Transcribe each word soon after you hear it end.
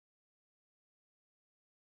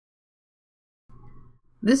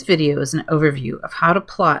This video is an overview of how to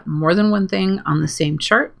plot more than one thing on the same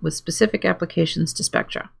chart with specific applications to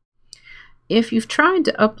spectra. If you've tried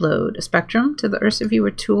to upload a spectrum to the IRSA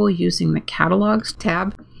Viewer tool using the Catalogs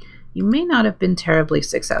tab, you may not have been terribly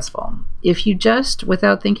successful. If you just,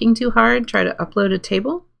 without thinking too hard, try to upload a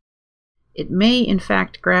table, it may in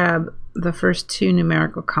fact grab the first two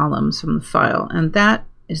numerical columns from the file, and that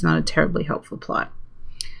is not a terribly helpful plot.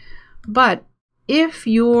 But if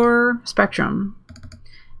your spectrum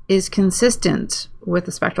is consistent with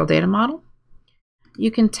the spectral data model,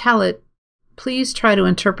 you can tell it, please try to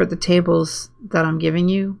interpret the tables that I'm giving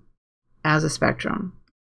you as a spectrum.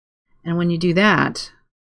 And when you do that,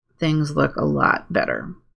 things look a lot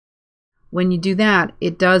better. When you do that,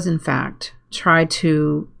 it does in fact try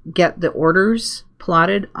to get the orders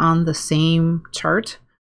plotted on the same chart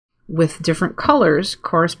with different colors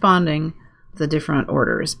corresponding to the different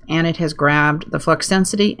orders, and it has grabbed the flux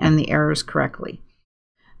density and the errors correctly.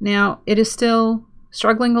 Now, it is still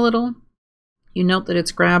struggling a little. You note that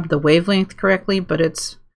it's grabbed the wavelength correctly, but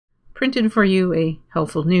it's printed for you a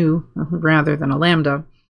helpful nu rather than a lambda,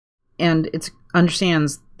 and it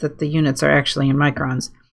understands that the units are actually in microns.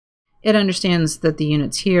 It understands that the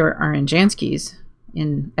units here are in Janskys,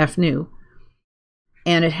 in fnu,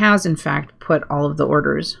 and it has in fact put all of the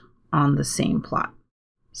orders on the same plot.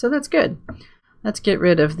 So that's good. Let's get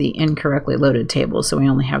rid of the incorrectly loaded table so we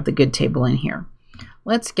only have the good table in here.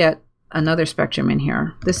 Let's get another spectrum in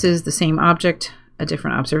here. This is the same object, a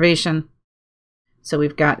different observation. So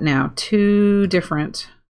we've got now two different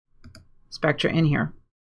spectra in here.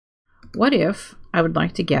 What if I would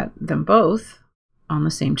like to get them both on the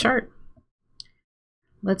same chart?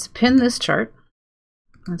 Let's pin this chart.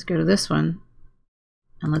 Let's go to this one,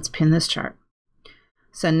 and let's pin this chart.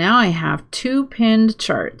 So now I have two pinned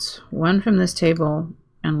charts, one from this table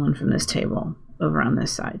and one from this table over on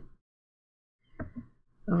this side.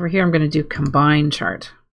 Over here, I'm going to do combine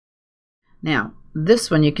chart. Now, this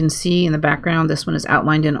one you can see in the background, this one is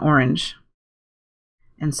outlined in orange.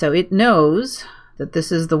 And so it knows that this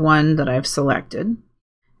is the one that I've selected.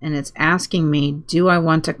 And it's asking me, do I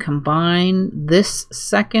want to combine this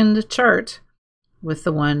second chart with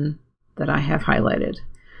the one that I have highlighted?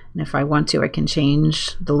 And if I want to, I can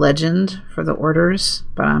change the legend for the orders,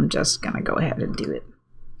 but I'm just going to go ahead and do it.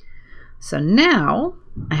 So now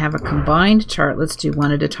I have a combined chart. Let's do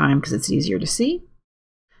one at a time because it's easier to see.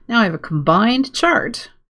 Now I have a combined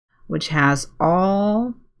chart which has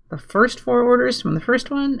all the first four orders from the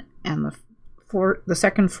first one and the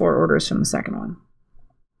second four orders from the second one,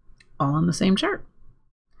 all on the same chart.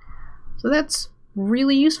 So that's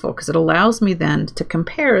really useful because it allows me then to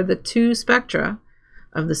compare the two spectra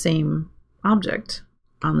of the same object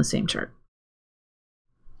on the same chart.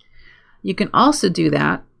 You can also do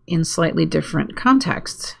that in slightly different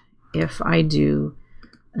contexts. If I do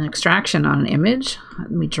an extraction on an image,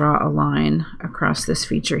 let me draw a line across this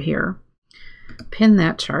feature here, pin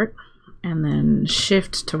that chart, and then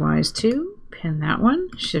shift to Y2, pin that one,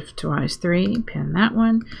 shift to Y3, pin that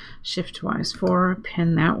one, shift to Y4,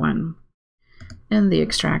 pin that one. In the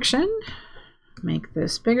extraction, make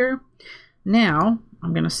this bigger. Now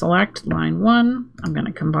I'm going to select line 1, I'm going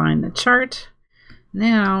to combine the chart.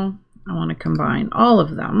 Now I want to combine all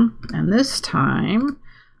of them, and this time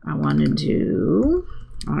I want to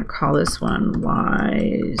call this one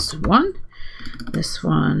Ys1. This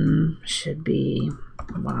one should be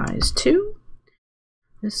Ys2.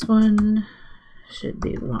 This one should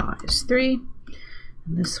be Ys3.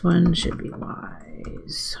 And this one should be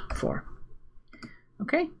Ys4.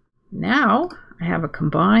 Okay, now I have a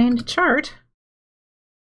combined chart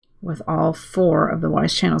with all four of the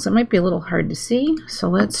Ys channels. It might be a little hard to see, so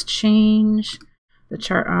let's change the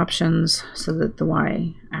chart options so that the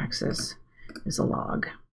Y-axis is a log.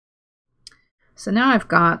 So now I've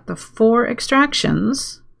got the four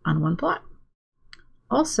extractions on one plot.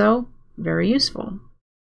 Also very useful.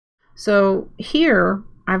 So here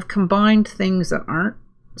I've combined things that aren't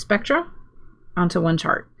spectra onto one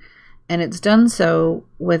chart, and it's done so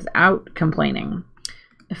without complaining.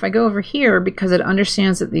 If I go over here, because it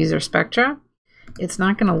understands that these are spectra, it's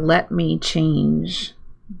not going to let me change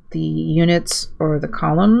the units or the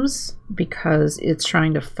columns because it's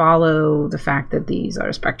trying to follow the fact that these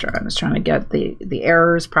are spectra, and it's trying to get the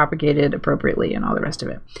errors propagated appropriately and all the rest of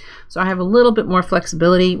it. So I have a little bit more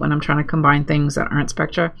flexibility when I'm trying to combine things that aren't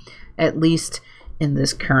spectra, at least in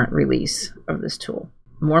this current release of this tool.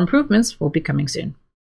 More improvements will be coming soon.